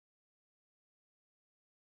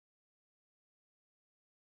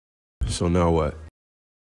So now what?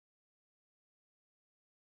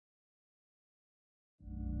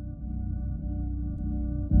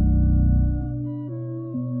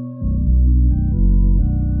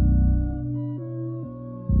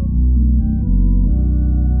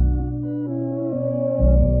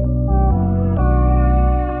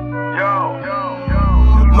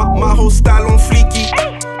 My whole style on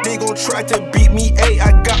fleeki. They gon' try to beat me, ayy.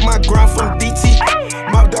 I got my grind from DT.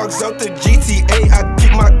 My dogs out the GTA. I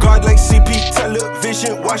keep my guard like CP.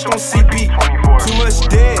 Television watched on CP. Too much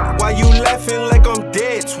dead. Why you laughing like I'm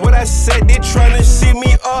dead? It's what I said. They tryna see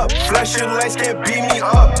me up. Flashing lights can't beat me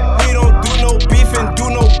up. We don't do no beef and do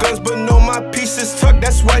no guns, but know my pieces tucked.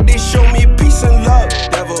 That's why they show me peace and love.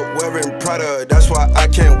 Never wearing Prada. That's why I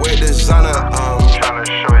can't wear designer. Tryna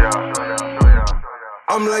show ya.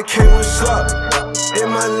 I'm like, hey, what's up? In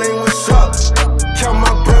my lane, what's up? Count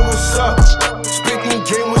my bread, what's up? Speaking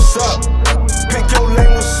game, what's up? Pick your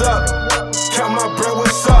lane, what's up? Count my bread,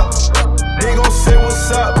 what's up? They gon' say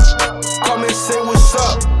what's up. Come and say what's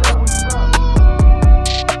up.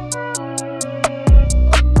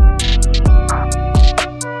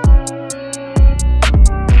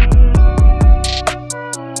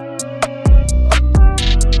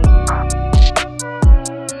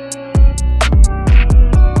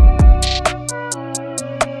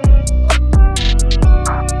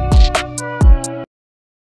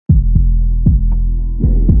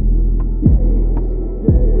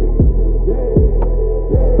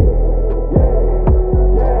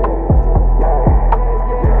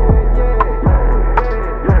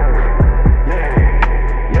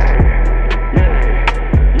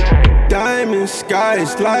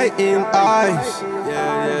 Skies, lighting eyes,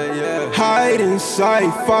 hide in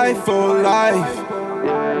sight, fight for life.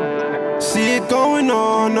 See it going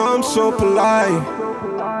on, I'm so polite.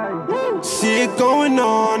 See it going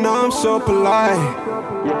on, I'm so polite.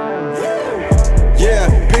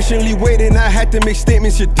 Yeah, patiently waiting, I had to make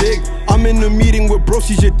statements, you dig. I'm in the meeting with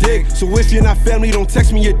broskies, you dig. So if you're not family, don't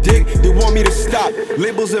text me, you dig. They want me to stop.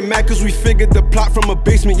 Labels are mad cause we figured the plot from a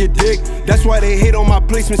basement, you dig. That's why they hate on my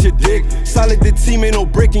placements, you dig. Solid the team, ain't no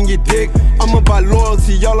breaking, you dig. I'm about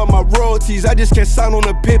loyalty, y'all are my royalties. I just can't sign on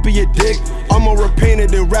the paper, you dig. I'm more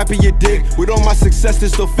repainted than rapper, you dig. With all my success,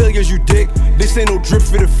 there's still failures, you dig. This ain't no drip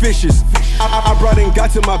for the fishes. I brought in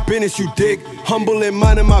God to my business, you dig. Humble and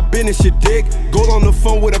minding my business, you dig. Gold on the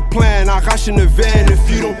phone with a plan, I rush in the van. If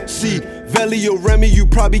you don't see Valley or Remy, you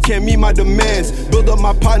probably can't meet my demands. Build up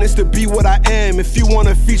my partners to be what I am. If you want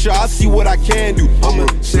a feature, I'll see what I can do. I'm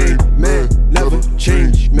a same man, never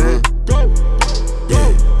change, man.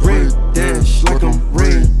 Yeah, rain dance like I'm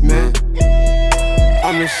Rain Man.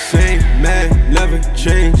 I'm the same man, never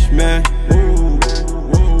change, man.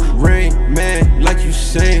 Rain Man, like you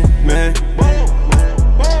saying, man.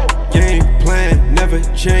 Game plan, never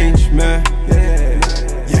change, man.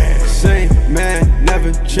 Same man,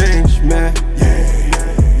 never change, man.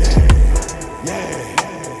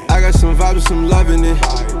 I got some vibes with some love in it.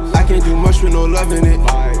 I can't do much with no love in it.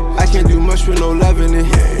 I can't do much with no love in it.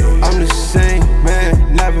 I'm the same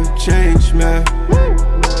man, never change, man.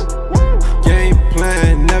 Game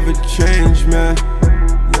plan, never change, man.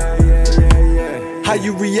 How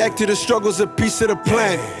you react to the struggle's a piece of the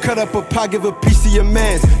plan. Cut up a pie, give a piece of your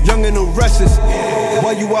mans. Young and the restless.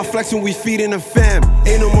 While you out flexing, we feeding the fam.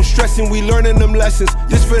 Ain't no more stressing, we learning them lessons.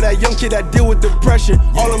 This for that young kid that deal with depression.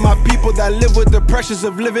 All of my people that live with the pressures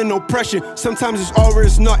of living oppression. Sometimes it's all or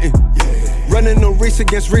it's nothing. Running a race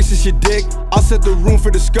against racists, you dig. I'll set the room for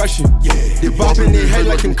discussion. They bopping their head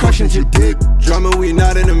like concussions, you dig. Drama, we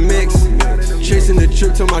not in a mix. Chasing the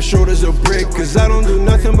trip till my shoulders are brick. Cause I don't do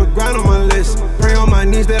nothing but grind on my list. Pray on my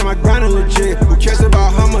knees that my grind is legit. Who cares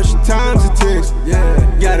about how much times it takes?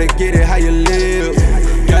 Gotta get it how you live.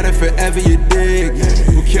 Got it forever, you dig.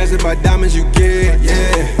 Who cares about diamonds you get?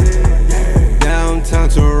 Downtown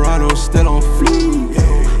Toronto, still on fleek.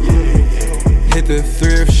 Hit the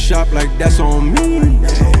thrift shop like that's on me.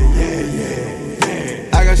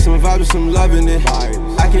 I got some vibes with some love in it.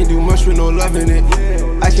 I can't do much with no love in it.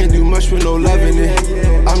 I can't do much with no love in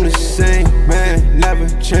it. I'm the same man, never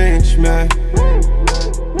change, man.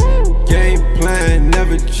 Game plan,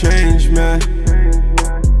 never change, man.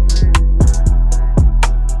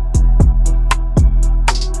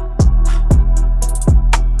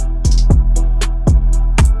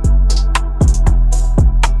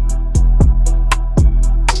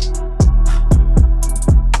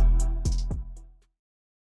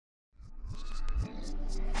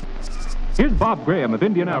 Here's Bob Graham of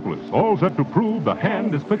Indianapolis, all set to prove the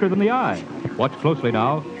hand is quicker than the eye. Watch closely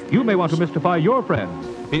now. You may want to mystify your friends.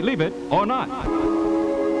 Believe it or not.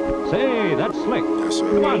 Say, that's slick.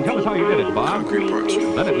 Come on, tell us how you did it, Bob.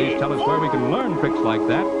 Then at least tell us where we can learn tricks like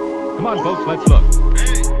that. Come on, folks, let's look.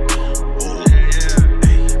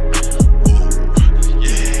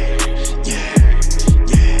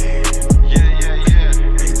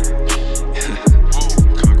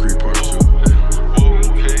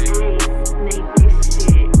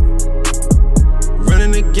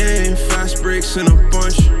 Breaks in a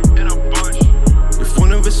bunch. If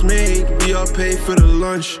one of us made, we all pay for the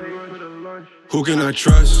lunch. Who can I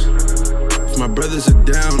trust? If my brothers are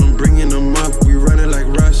down, I'm bringing them up. We running like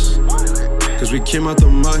Russ, cause we came out the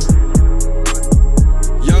mud.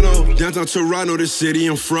 Y'all know, downtown Toronto, the city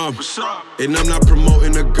I'm from. And I'm not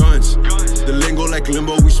promoting the guns. The lingo like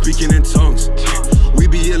limbo, we speaking in tongues. We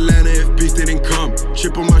be Atlanta if beef didn't come.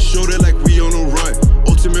 Chip on my shoulder like we on a run.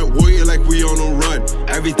 Ultimate warrior like we on a run.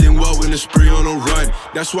 Everything well when the spree on a run.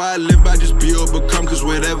 That's why I live by just be or become. Cause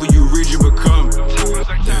whatever you read you become.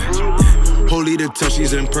 Holy the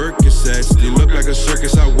touchies and Percocets. They look like a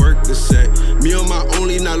circus, I work the set. Me on my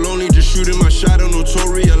only, not lonely, just shooting my shot on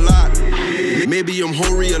Notori a lot. Maybe I'm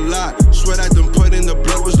hoary a lot. Sweat I done put in the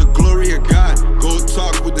blood was the glory of God. Go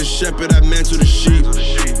talk with the shepherd, I mantle the sheep.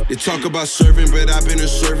 They talk about serving, but I've been a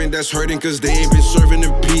servant that's hurting cause they ain't been serving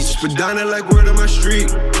in peace. But down like word on my street,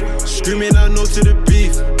 screaming out no to the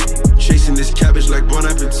beef. Chasing this cabbage like Bon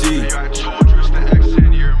Appetit.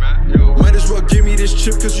 Might as well give me this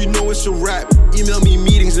chip cause you know it's a rap. Email me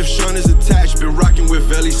meetings if Sean is attached. Been rocking with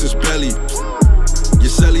Velly since Belly. Your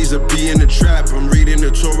cellies a be in the trap. I'm reading the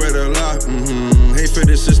Torah a lot. Hate for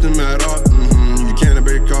the system at all. You can't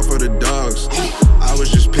break off for the dogs. I was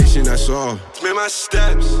just patient, that's all. Made my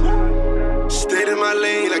steps, stayed in my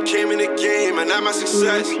lane. I came in the game and now my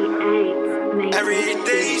success. Every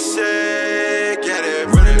day he said, get it.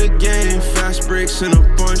 Running the game, fast breaks in a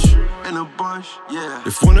bunch. Yeah.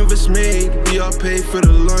 If one of us made, we all pay for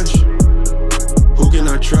the lunch. Who can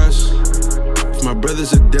I trust? If my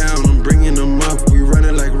brothers are down, I'm bringing them up. We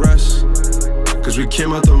running like Russ, cause we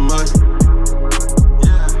came out the mud.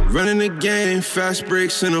 Running the game, fast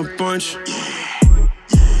breaks in a bunch.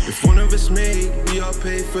 If one of us made, we all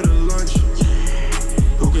pay for the lunch.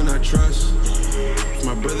 Who can I trust? If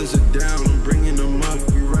my brothers are down, I'm bringing them up.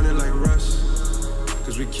 We running like Russ,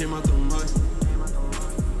 cause we came out the mud.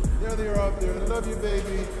 There they are out there. I love you,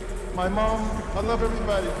 baby. My mom, I love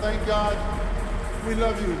everybody. Thank God. We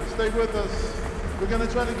love you. Stay with us. We're gonna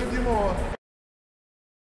try to give you more.